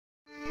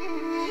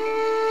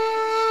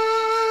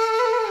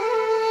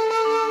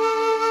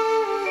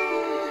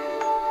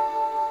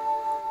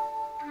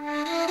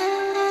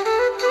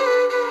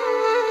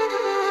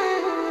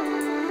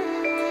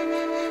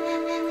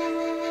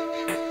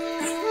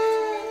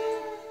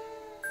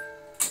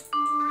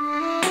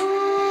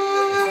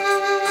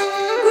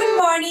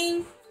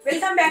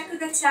To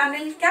the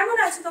channel. কেমন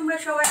আছো তোমরা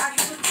সবাই?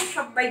 আশা করছি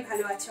সবাই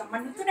ভালো আছো। আমার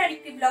নতুন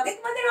আরেকটি ব্লগে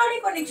তোমাদের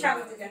অনেক অনেক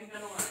স্বাগত জানাই।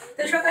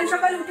 তো সকাল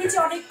সকাল উঠেছি,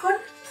 অনেকক্ষণ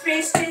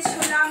ফ্রেশ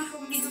হলাম,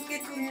 সমৃদ্ধকে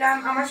তুললাম,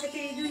 আমার সাথে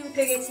ঋদুই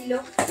উঠে গেছিল।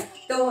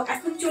 তো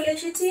এখন চলে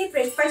এসেছি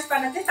ব্রেকফাস্ট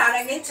বানাতে। তার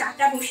আগে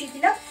চাটা বসিয়ে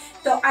দিলাম।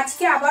 তো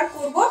আজকে আবার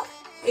করব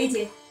এই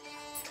যে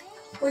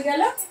হয়ে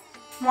গেল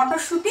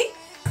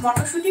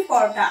মটরশুঁটি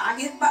পরোটা।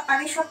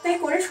 আগের সপ্তাহে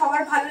করে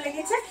সবার ভালো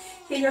লেগেছে,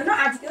 সেই জন্য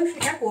আজকেও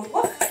সেটা করব।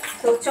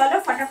 তো চলো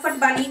ফটাফট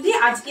বানিয়ে দিই।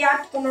 আজকে আর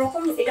কোনো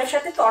রকম এটার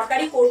সাথে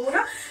তরকারি করব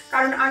না,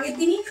 কারণ আগের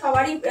দিনই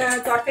সবারই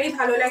তরকারি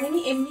ভালো লাগেনি,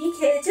 এমনিই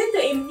খেয়েছে। তো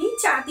এমনি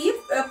চা দিয়ে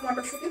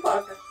মটরশুঁটি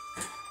পরোটা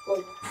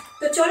করব।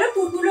 তো চলো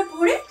পুরগুলো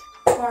ভরে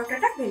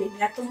পরোটাটা বেলে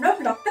নিই, আর তোমরা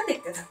ব্লগটা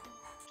দেখতে থাকো।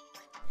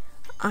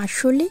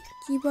 আসলে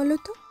কি বলো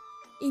তো,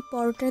 এই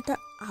পরোটাটা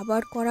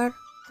আবার করার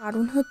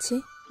কারণ হচ্ছে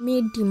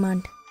মেয়ের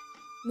ডিমান্ড।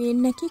 মেয়ের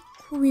নাকি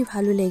খুবই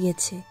ভালো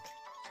লেগেছে,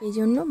 সেই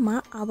জন্য মা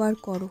আবার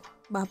করো।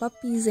 বাবা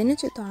পিস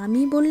এনেছে, তো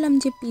আমি বললাম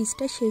যে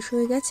পিসটা শেষ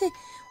হয়ে গেছে,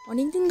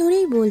 অনেক দিন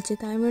ধরেই বলছে।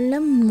 তাই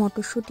বললাম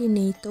মটরশুঁটি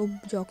নেই। তো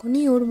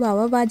যখনই ওর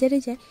বাবা বাজারে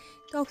যায়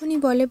তখনই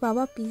বলে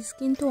বাবা পিস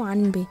কিন্তু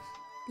আনবে,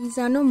 পিস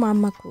আনো,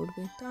 মাম্মা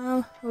করবে। তো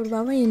ওর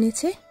বাবা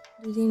এনেছে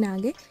দুদিন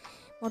আগে,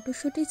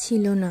 মটরশুঁটি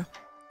ছিল না।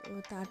 তো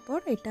তারপর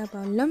এটা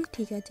বললাম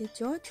ঠিক আছে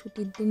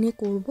ছুটির দিনে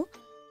করব।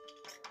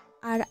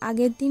 আর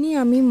আগের দিনই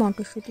আমি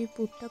মটরশুঁটির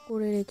পুরটা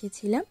করে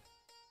রেখেছিলাম,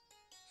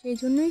 সেই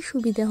জন্যই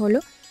সুবিধা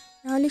হলো।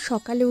 নাহলে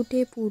সকালে উঠে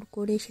পুর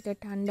করে সেটা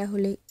ঠান্ডা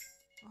হলে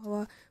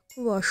হওয়া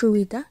খুব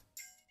অসুবিধা।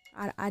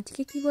 আর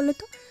আজকে কি বলো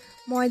তো,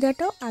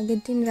 ময়দাটাও আগের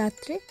দিন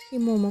রাত্রে সেই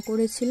মোমো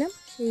করেছিলাম,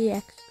 সেই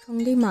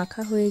একসঙ্গেই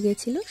মাখা হয়ে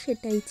গেছিলো,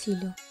 সেটাই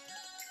ছিল।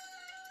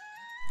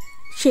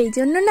 সেই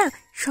জন্য না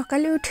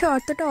সকালে উঠে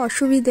অতটা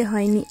অসুবিধে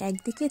হয়নি।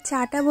 একদিকে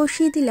চাটা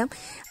বসিয়ে দিলাম,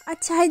 আর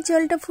চায়ের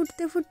জলটা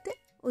ফুটতে ফুটতে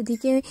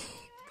ওদিকে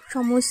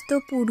সমস্ত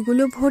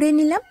পুরগুলো ভরে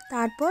নিলাম।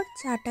 তারপর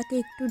চাটাকে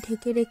একটু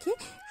ঢেকে রেখে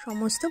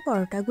সমস্ত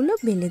পরোটাগুলো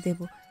বেলে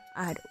দেব।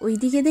 আর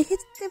ওইদিকে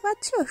দেখতে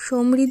পাচ্ছ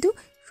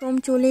সোম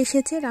চলে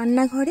এসেছে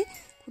রান্নাঘরে,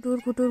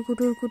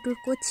 কুটুর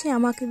করছে,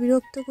 আমাকে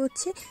বিরক্ত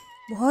করছে।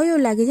 ভয়ও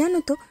লাগে জানো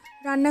তো,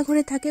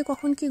 রান্নাঘরে থাকে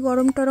কখন কি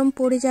গরম টরম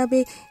পড়ে যাবে,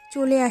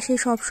 চলে আসে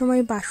সব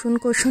সময় বাসন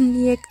কোসন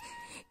নিয়ে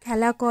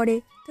খেলা করে।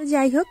 তো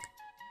যাই হোক,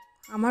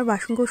 আমার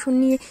বাসন কোসন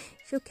নিয়ে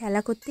সব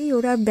খেলা করতেই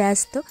ওরা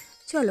ব্যস্ত।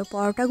 চলো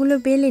পরোটাগুলো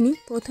বেলে নিই।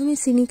 প্রথমে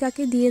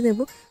সিনিকাকে দিয়ে দেব,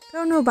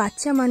 কারণ ও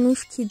বাচ্চা মানুষ,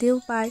 খিদেও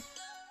পায়।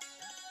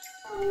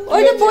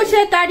 ওই যে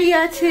বসে দাঁড়িয়ে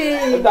আছে,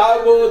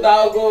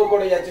 দাও গো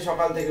করে যাচ্ছে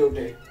সকাল থেকে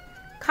উঠে।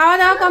 খাওয়া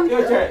দাওয়া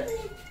কমপ্লিট।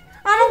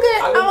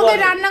 আমাকে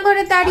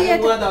রান্নাঘরে দাঁড়িয়ে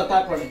মুয়া দাও,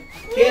 তারপরে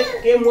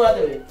কে মুয়া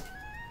দেবে?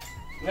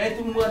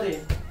 তুমি মুয়া দে।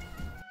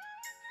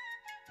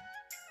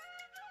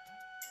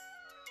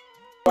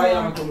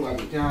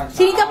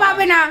 সিনিকা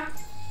পাবে না।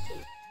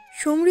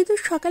 সমৃদ্ধর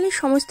সকালে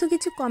সমস্ত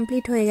কিছু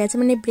কমপ্লিট হয়ে গেছে,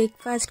 মানে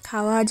ব্রেকফাস্ট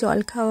খাওয়া, জল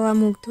খাওয়া,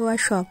 মুখ ধোয়া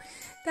সব।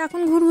 তা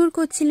এখন ঘুরঘুর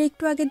করছিল।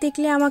 একটু আগে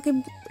দেখলে আমাকে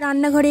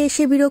রান্নাঘরে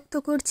এসে বিরক্ত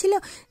করছিল।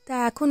 তা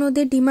এখন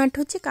ওদের ডিমান্ড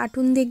হচ্ছে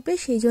কার্টুন দেখবে,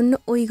 সেই জন্য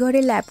ওই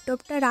ঘরে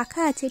ল্যাপটপটা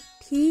রাখা আছে।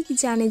 ঠিক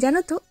জানো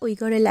তো ওই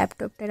ঘরে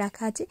ল্যাপটপটা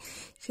রাখা আছে,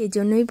 সেই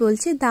জন্যই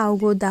বলছে দাও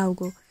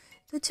গো।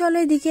 তো চলো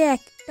এদিকে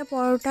একটা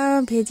পরোটা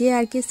ভেজে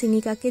আর কি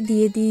সিনিকাকে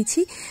দিয়ে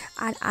দিয়েছি।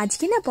 আর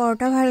আজকে না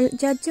পরোটা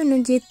ভাজার জন্য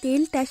যে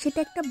তেলটা, সেটা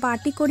একটা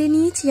বাটি করে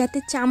নিয়েছি, যাতে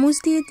চামচ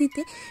দিয়ে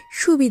দিতে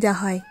সুবিধা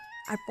হয়।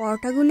 আর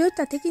পরোটাগুলোও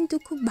তাতে কিন্তু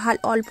খুব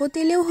অল্প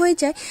তেলেও হয়ে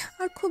যায়,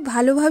 আর খুব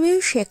ভালোভাবেও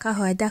শেখা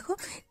হয়। দেখো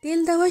তেল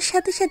দেওয়ার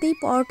সাথে সাথেই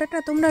পরোটাটা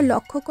তোমরা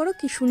লক্ষ্য করো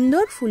কি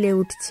সুন্দর ফুলে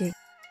উঠছে।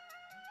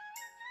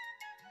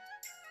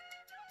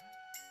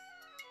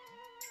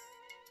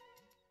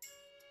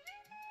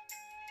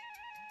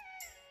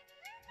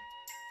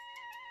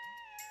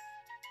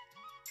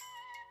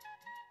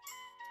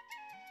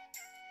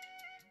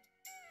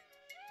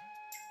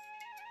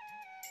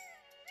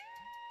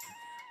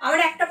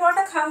 আমার একটা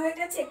পরোটা খাওয়া হয়ে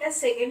গেছে, এটা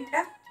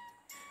সেকেন্ডটা।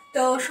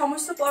 তো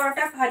সমস্ত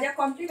পরোটা ভাজা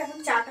কমপ্লিট। এখন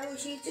চাটা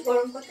বসিয়েছি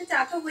গরম করতে। চা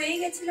তো হয়েই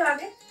গেছিল,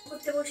 আগে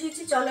করতে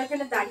বসিয়েছি। চলো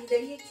এখানে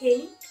দাঁড়িয়ে খেয়ে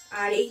নিই।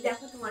 আর এই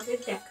দেখো তোমাদের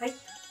দেখাই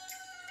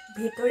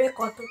ভেতরে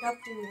কতটা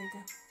পুড়ে।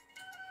 দেখো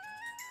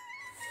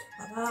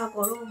বাবা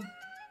গরম,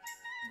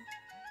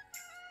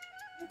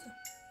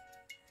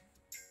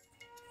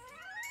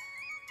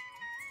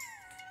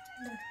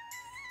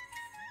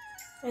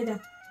 এই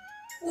দেখ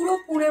পুরো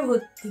পুড়ে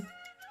ভর্তি।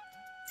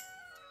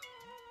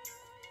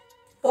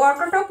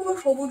 পরোটাটা পুরো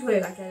সবুজ হয়ে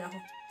গেছে, দেখো।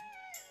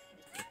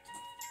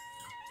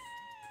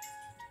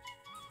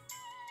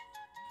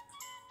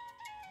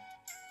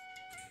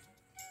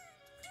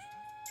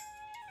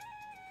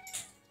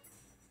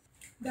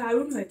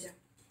 দারুণ হয়েছে।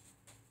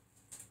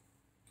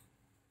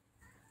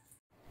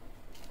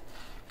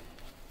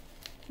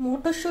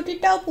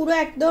 মটরশুঁটিটাও পুরো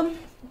একদম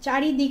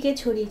চারিদিকে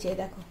ছড়িয়েছে,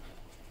 দেখো।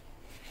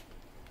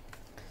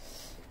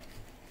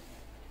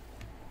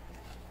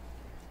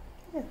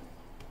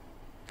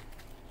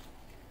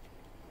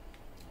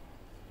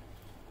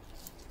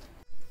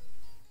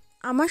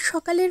 আমার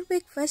সকালের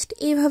ব্রেকফাস্ট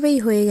এভাবেই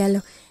হয়ে গেল।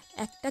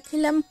 একটা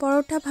খেলাম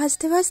পরোটা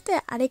ভাজতে ভাজতে,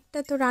 আরেকটা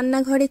তো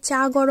রান্নাঘরে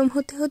চা গরম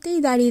হতে হতেই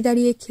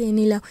দাঁড়িয়ে খেয়ে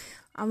নিলাম।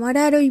 আমার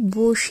আর ওই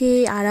বসে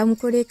আরাম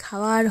করে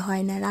খাওয়া আর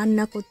হয় না,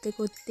 রান্না করতে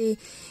করতে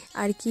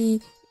আর কি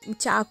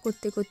চা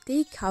করতে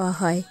করতেই খাওয়া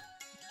হয়।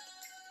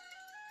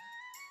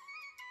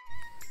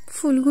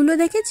 ফুলগুলো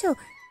দেখেছো,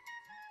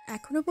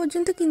 এখনো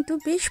পর্যন্ত কিন্তু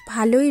বেশ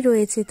ভালোই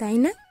রয়েছে, তাই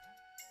না?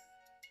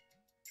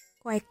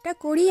 কয়েকটা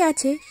কড়ি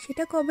আছে,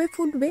 সেটা কবে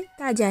ফুটবে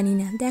তা জানি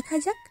না, দেখা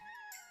যাক।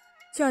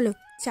 চলো,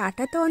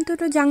 চাটা তো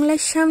অন্তত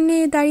জানলার সামনে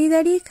দাঁড়িয়ে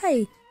দাঁড়িয়ে খাই।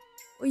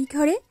 ওই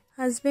ঘরে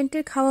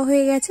হাজব্যান্ডের খাওয়া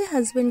হয়ে গেছে,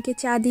 হাজব্যান্ডকে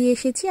চা দিয়ে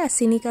এসেছি, আর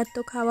সিনিকার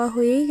তো খাওয়া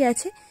হয়েই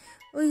গেছে,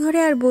 ওই ঘরে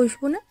আর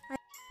বসবো না,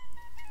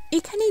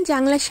 এখানেই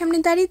জানলার সামনে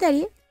দাঁড়িয়ে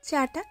দাঁড়িয়ে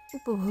চাটা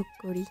উপভোগ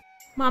করি।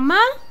 মামা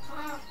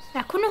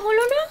এখনো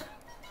হলো না?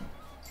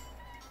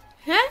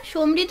 হ্যাঁ,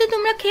 সমৃদ্ধ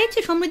তোমরা খেয়েছো?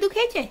 সমৃদ্ধ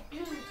খেয়েছে?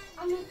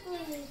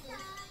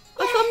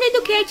 ও সমৃদ্ধ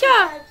খেয়েছ?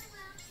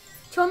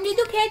 সমৃদ্ধ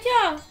খেয়েছ?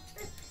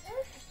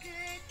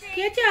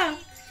 খেয়েছ?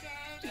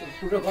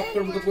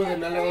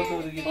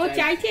 ও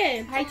চাইছে,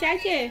 ভাই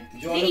চাইছে,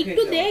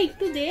 একটু দে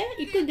একটু দে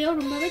একটু দে,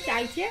 ওরম ভাবে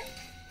চাইছে।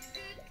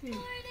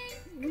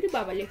 উলি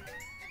বাবালে,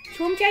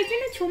 ছোম চাইছে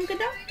না, ছোমকে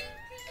দাও।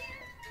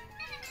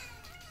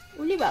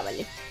 উলি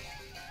বাবালে,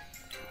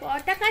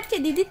 কটা খাচ্ছে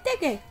দিদির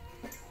থেকে?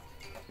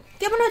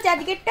 কেমন হচ্ছে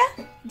আজকেরটা?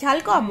 ঝাল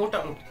কম?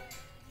 মোটামুটি।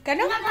 কেন?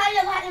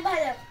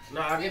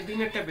 না, আগের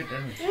দিনেরটা বেটার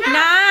হয়েছে।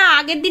 না,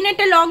 আগের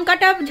দিনেরটা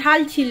লঙ্কাটা ঝাল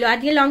ছিল,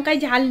 আজকে লঙ্কায়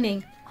ঝাল নেই।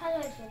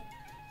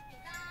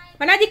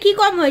 মানে আজকে কি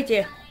কম হয়েছে?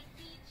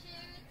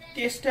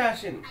 টেস্টটা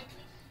আসেনি।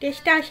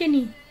 টেস্টটা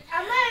আসেনি,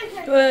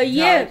 তো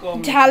ইয়ে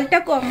ঝালটা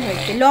কম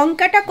হয়েছে,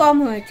 লঙ্কাটা কম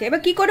হয়েছে।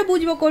 এবার কি করে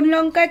বুঝবো কোন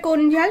লঙ্কায় কোন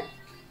ঝাল?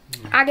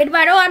 আগের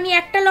বারও আমি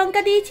একটা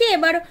লঙ্কা দিয়েছি,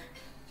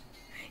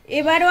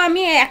 এবারও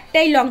আমি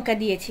একটাই লঙ্কা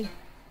দিয়েছি।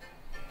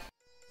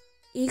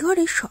 এই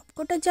ঘরে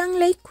সবকটা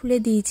জানলাই খুলে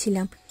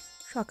দিয়েছিলাম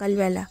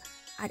সকালবেলা,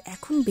 আর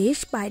এখন বেশ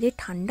বাইরে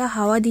ঠান্ডা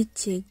হাওয়া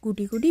দিচ্ছে,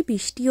 গুটি গুটি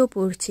বৃষ্টিও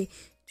পড়ছে।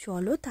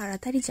 চলো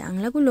তাড়াতাড়ি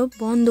জানলাগুলো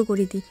বন্ধ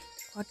করে দিই,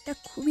 ঘরটা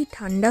খুবই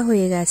ঠান্ডা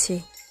হয়ে গেছে।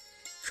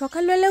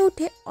 সকালবেলা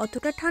উঠে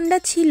অতটা ঠান্ডা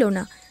ছিল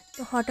না,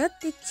 তো হঠাৎ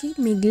দেখছি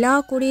মেঘলা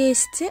করে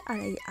এসছে, আর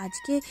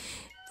আজকে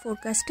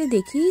ফোরকাস্টে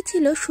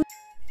দেখিয়েছিল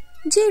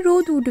যে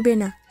রোদ উঠবে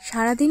না,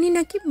 সারাদিনই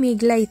নাকি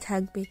মেঘলাই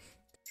থাকবে।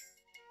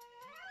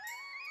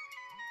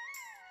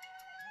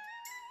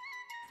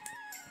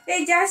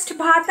 এই জাস্ট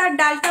ভাত আর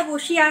ডালটা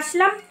বসিয়ে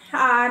আসলাম,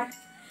 আর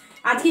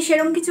আজকে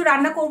সেরকম কিছু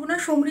রান্না করবো না,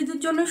 সমৃদ্ধর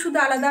জন্য শুধু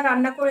আলাদা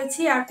রান্না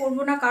করেছি, আর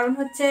করবো না কারণ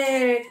হচ্ছে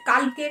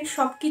কালকের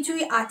সব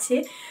কিছুই আছে।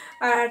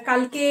 আর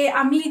কালকে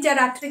আমি যা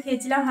রাত্রে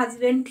খেয়েছিলাম,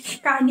 হাজব্যান্ড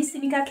কাহিনী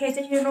সিনিকা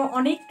খেয়েছে, সেজন্য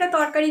অনেকটা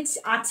তরকারি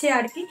আছে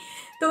আর কি।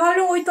 তো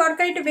ভাবলাম ওই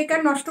তরকারিটা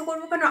বেকার নষ্ট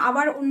করবো কেন,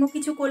 আবার অন্য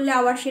কিছু করলে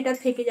আবার সেটা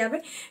থেকে যাবে।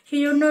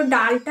 সেই জন্য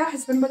ডালটা,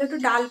 হাজব্যান্ড বলে একটু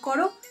ডাল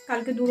করো,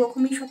 কালকে দু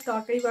রকমই সব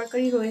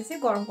তরকারি রয়েছে,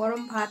 গরম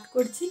গরম ভাত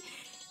করছি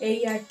এই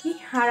আর কি।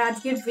 আর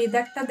আজকের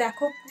ওয়েদারটা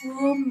দেখো,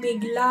 পুরো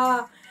মেঘলা,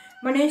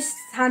 মানে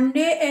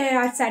সানডে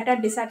আর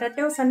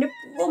স্যাটারডে ও সানডে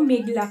পুরো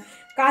মেঘলা।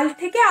 কাল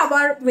থেকে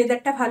আবার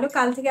ওয়েদারটা ভালো,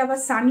 কাল থেকে আবার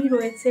সানি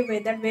রয়েছে,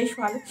 ওয়েদার বেশ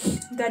ভালো।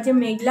 যে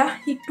মেঘলা,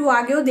 একটু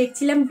আগেও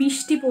দেখছিলাম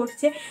বৃষ্টি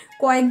পড়ছে,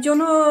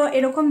 কয়েকজনও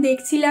এরকম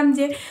দেখছিলাম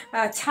যে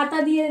ছাতা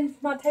দিয়ে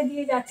মাথায়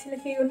দিয়ে যাচ্ছিল,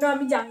 সেই জন্য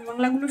আমি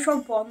জানলাগুলো সব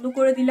বন্ধ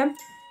করে দিলাম,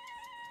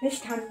 বেশ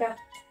ঠান্ডা।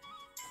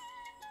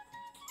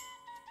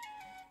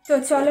 তো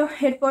চলো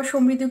এরপর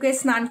সমৃদ্ধকে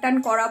স্নান টান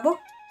করাবো।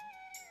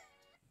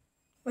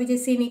 ওই যে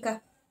সিনিকা,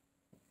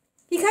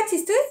 কি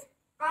খাচ্ছিস তুই?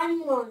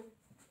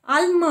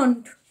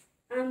 Almond.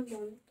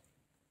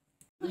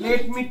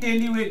 Let me tell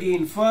you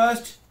again.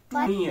 First,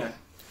 here.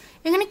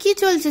 এখানে কি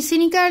চলছে?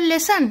 সিনিকার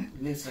lesson.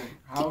 Listen,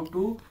 how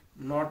to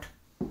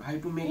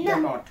make the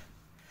knot.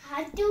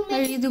 How to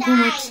make a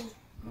tie,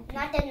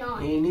 not a knot.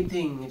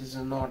 Anything, it is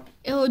a knot.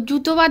 ও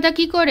জুতো বাঁধা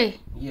কি করে?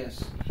 Yes.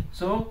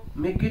 So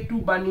make it to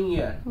bunny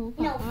ear.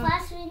 No,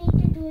 first we need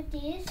to do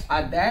this.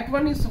 That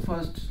one is the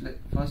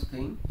first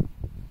thing.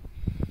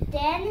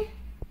 Then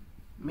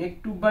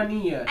Make to bunny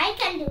ear. I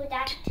can do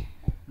that.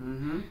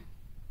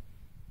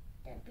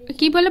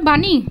 কি বলে?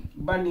 বানি?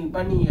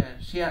 bunny ear.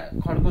 সে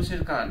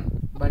খরগোশের কান,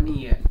 bunny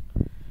ear.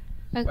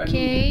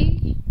 Okay.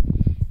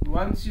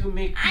 Once you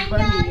make I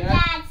bunny know ear,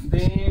 that.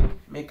 then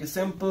make a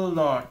simple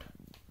knot.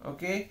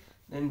 Okay?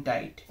 Then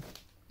tie it.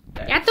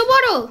 এত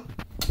বড়?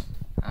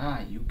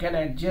 You can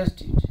adjust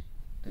it.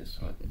 This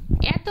one.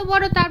 এত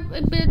বড়,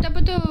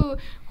 তারপর তো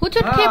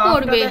হোঁচট খেয়ে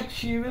পড়বে। After that,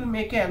 she will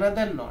make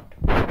another knot.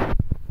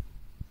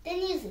 Then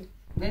easy.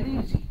 Then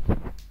easy.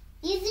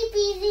 Easy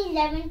peasy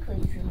lemon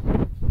squeezy.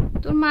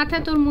 তোর মাথা,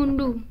 তোর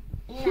মুন্ডু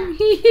No.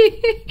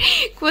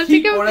 কি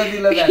করে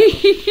দিল দেখো।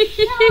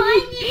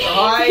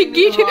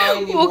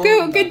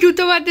 ওকে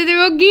জুতো বাঁধতে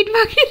দেবে, ও গিট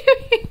মাখিয়ে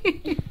দেবে।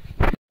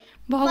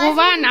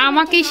 ভগবান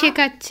আমাকেই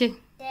শেখাচ্ছে।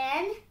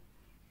 Then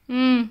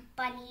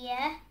bunny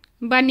ear.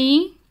 বানি?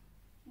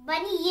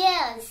 Bunny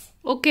ears.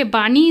 ওকে,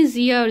 বানিজ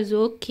ইয়ার্স।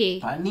 ওকে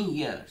Bunny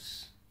ears.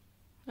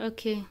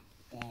 ওকে।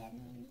 Then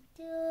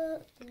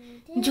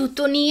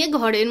জুতো নিয়ে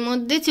ঘরের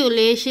মধ্যে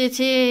চলে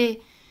এসেছে,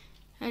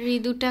 আর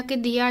ঋতুটাকে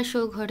দিয়ে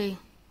আসো ঘরে।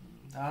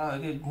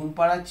 ঘুম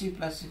পাড়াচ্ছি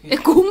প্লাস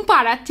ঘুম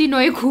পাড়াচ্ছি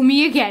নয়,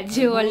 ঘুমিয়ে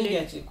গেছে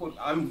অলরেডি।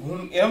 আমি ঘুম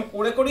এরকম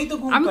করে করেই তো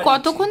ঘুম আমি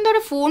কতক্ষণ ধরে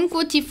ফোন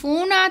করছি,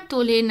 ফোন আর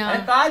তোলে না।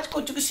 কাজ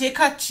করছো কি,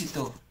 শেখাচ্ছি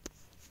তো।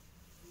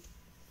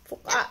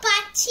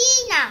 পাচ্ছি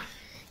না।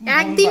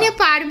 একদিনে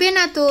পারবে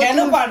না তো। কেন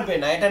পারবে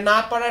না? এটা না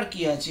পারার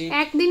কি আছে?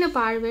 একদিনে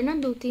পারবে না,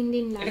 2-3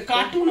 দিন লাগবে। এটা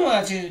কার্টুনও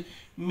আছে,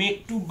 মেক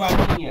টু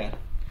বানিয়া।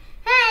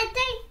 হ্যাঁ,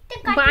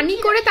 এটা বানি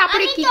করে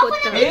তারপরে কি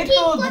করতে হবে? এই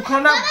তো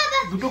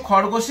দুটো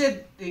খরগোশের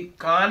এই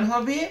কান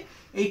হবে,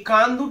 এই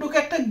কান দুটোকে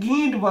একটা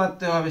গিঁট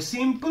বাঁধতে হবে,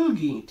 সিম্পল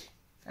গিঁট।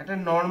 একটা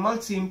নরমাল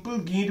সিম্পল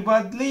গিঁট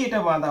বাঁধলেই এটা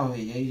বাঁধা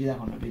হয়ে যায়। এই যে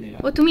এখন বেঁধে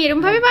গেল। ও তুমি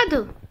এরকম ভাবে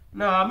বাঁধো?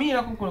 না, আমি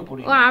এরকম করে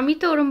করি। ও আমি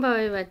তো ওরকম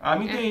ভাবে বাঁধি।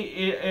 আমি তো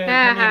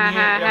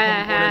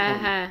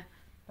হ্যাঁ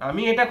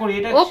আমি এটা করি।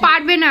 এটা ও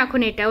পারবে না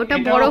এখন, এটা ওটা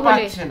বড় হলে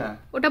পারছে না।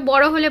 ওটা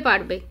বড় হলে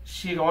পারবে।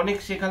 সে অনেক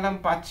শেখালাম,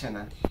 পাচ্ছে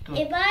না তো।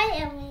 এবার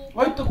আমি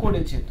ওই তো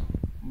করেছে তো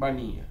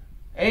বানিয়ে।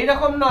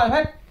 এইরকম নয়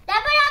ভাই।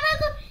 তারপর আবার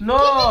নো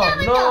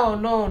নো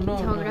নো নো,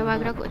 ঝগড়া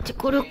বাগড়া করছে,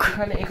 করুক।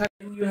 এখানে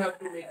you have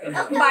to make it.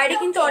 বাইরে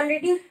কিন্তু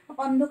অলরেডি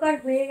অন্ধকার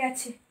হয়ে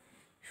গেছে,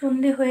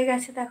 সন্ধে হয়ে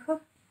গেছে, দেখো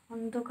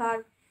অন্ধকার।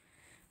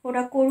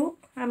 ওরা করুক,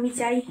 আমি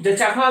যাই।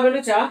 চা খাওয়াবে না?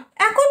 চা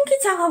এখন কি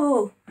চা খাবো?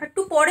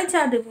 একটু পরে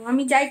চা দেবো।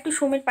 আমি যাই একটু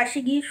সোমের পাশে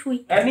গিয়ে শুই।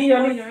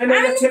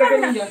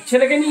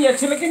 ছেলেকে নিয়ে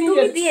তুমি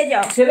দিয়ে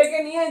যাও, ছেলেকে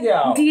নিয়ে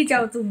যাও, দিয়ে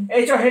যাও তুমি।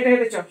 এই চো, হেঁটে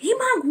হেঁটে চো। হে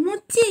মা,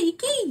 ঘুমোচ্ছে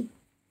কি?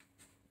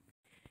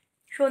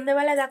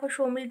 সন্ধ্যেবেলা দেখো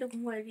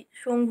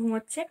সোম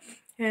ঘুমোচ্ছে।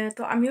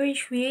 তো আমি ওই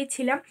শুয়েই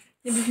ছিলাম,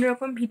 বিভিন্ন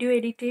রকম ভিডিও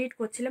এডিট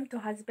করছিলাম। তো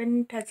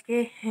হাজব্যান্ড আজকে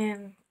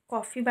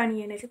কফি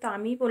বানিয়ে এনেছে। তো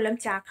আমিই বললাম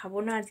চা খাবো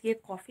না, আজকে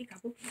কফি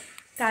খাবো,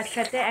 তার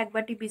সাথে এক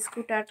বাটি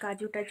বিস্কুট আর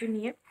কাজু টাজু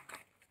নিয়ে।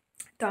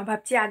 তো আমি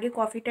ভাবছি আগে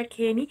কফিটা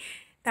খেয়ে নিই,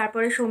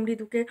 তারপরে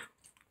সমৃদ্ধকে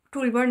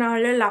তুলব, না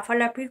হলে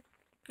লাফালাফি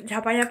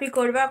ঝাপাঝাপি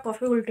করবে আর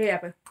কফি উল্টে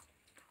যাবে।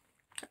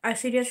 আর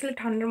সিরিয়াসলি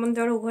ঠান্ডার মধ্যে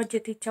আর ও ঘর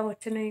যেতে ইচ্ছা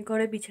করছে না, এই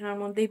ঘরে বিছানার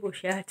মধ্যেই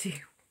বসে আছি।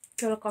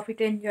 চলো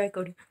কফিটা এনজয়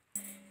করি।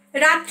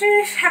 রাত্রে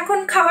এখন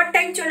খাবার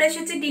টাইম চলে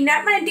এসেছে,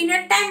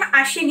 ডিনার টাইম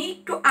আসেনি,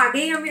 একটু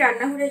আগেই আমি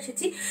রান্নাঘরে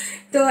এসেছি।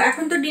 তো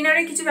এখন তো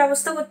ডিনারে কিছু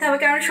ব্যবস্থা করতে হবে,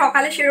 কারণ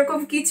সকালে সেরকম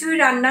কিছুই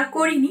রান্না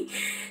করিনি।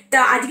 তা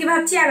আজকে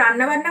ভাবছি আর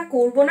রান্না বান্না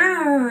করবো না,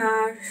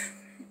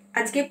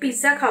 আজকে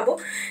পিৎজা খাবো।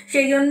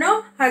 সেই জন্য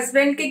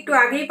হাজব্যান্ডকে একটু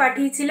আগেই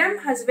পাঠিয়েছিলাম।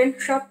 হাজব্যান্ড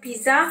সব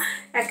পিৎজা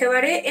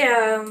একেবারে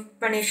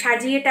মানে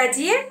সাজিয়ে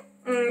টাজিয়ে,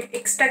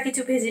 এক্সট্রা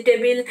কিছু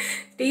ভেজিটেবল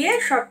দিয়ে,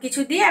 সব কিছু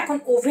দিয়ে এখন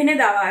ওভেনে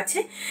দেওয়া আছে।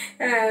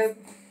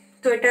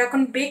 তো এটা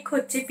এখন বেক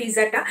হচ্ছে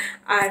পিৎজাটা।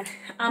 আর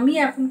আমি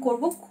এখন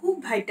করব খুব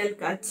ভাইটাল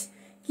কাজ,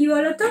 কি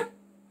বলো তো,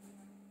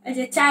 এই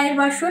যে চায়ের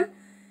বাসন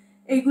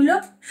এগুলো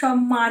সব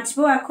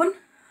মাজবো এখন।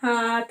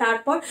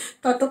 তারপর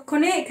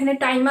ততক্ষণে এখানে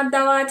টাইমার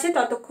দেওয়া আছে,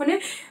 ততক্ষণে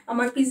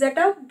আমার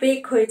পিৎজাটাও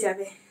বেক হয়ে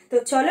যাবে। তো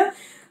চলো,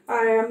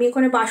 আর আমি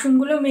ওখানে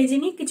বাসনগুলো মেজে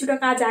নিই, কিছুটা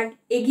কাজ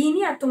এগিয়ে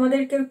নিই, আর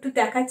তোমাদেরকে একটু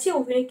দেখাচ্ছি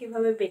ওভেনে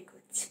কীভাবে বেক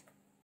হচ্ছে।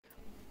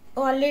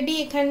 অলরেডি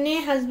এখানে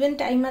হাজব্যান্ড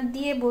টাইমার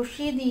দিয়ে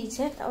বসিয়ে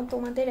দিয়েছে, তাও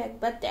তোমাদের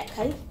একবার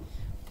দেখাই।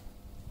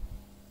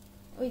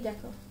 ওই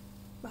দেখো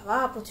বাবা,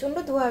 প্রচণ্ড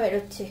ধোঁয়া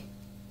বেরোচ্ছে।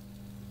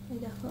 ওই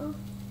দেখো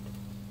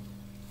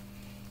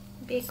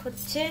বেক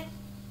হচ্ছে।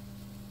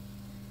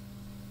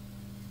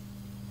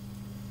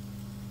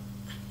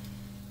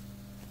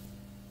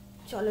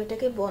 চলো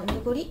এটাকে বন্ধ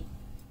করি।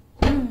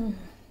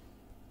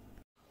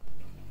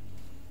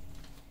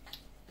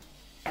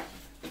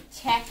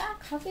 ছ্যাঁকা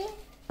খাবে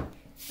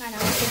আর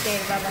আমাকে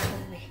বের বাবা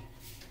করবে।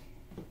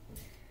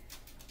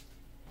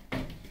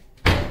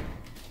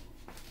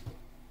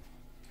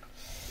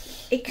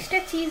 এক্সট্রা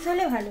চিজ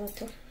হলে ভালো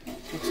হতো।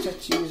 এক্সট্রা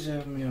চিজ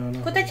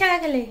কোথায় ছ্যাঁকা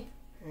খেলে?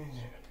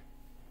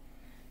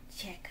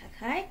 ছ্যাঁকা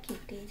খায়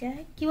কেটে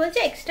যায়। কি বলছে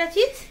এক্সট্রা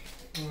চিজ?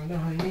 মনে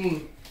হয়নি।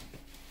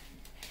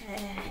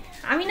 হ্যাঁ,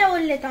 আমি না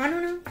বললে তো আনো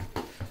না।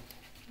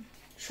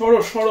 সরো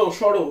সরো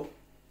সরো,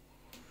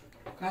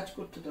 কাজ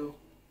করতে দাও।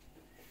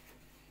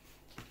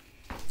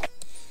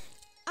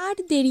 আর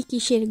দেরি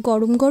কিসের,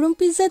 গরম গরম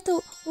পিৎজা তো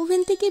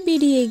ওভেন থেকে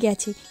বেরিয়ে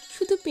গেছে,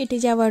 শুধু পেটে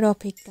যাওয়ার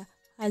অপেক্ষা।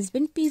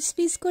 হাজব্যান্ড পিস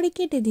পিস করে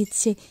কেটে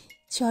দিচ্ছে।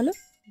 চলো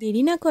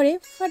দেরি না করে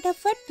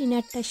ফটাফট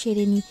ডিনারটা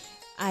সেরে নিই।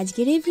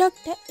 আজকের এই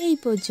ব্লগটা এই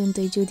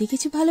পর্যন্তই। যদি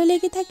কিছু ভালো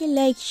লেগে থাকে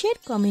লাইক শেয়ার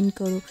কমেন্ট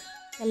করো।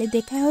 তাহলে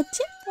দেখা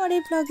হচ্ছে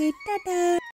পরের ব্লগে। টাটা।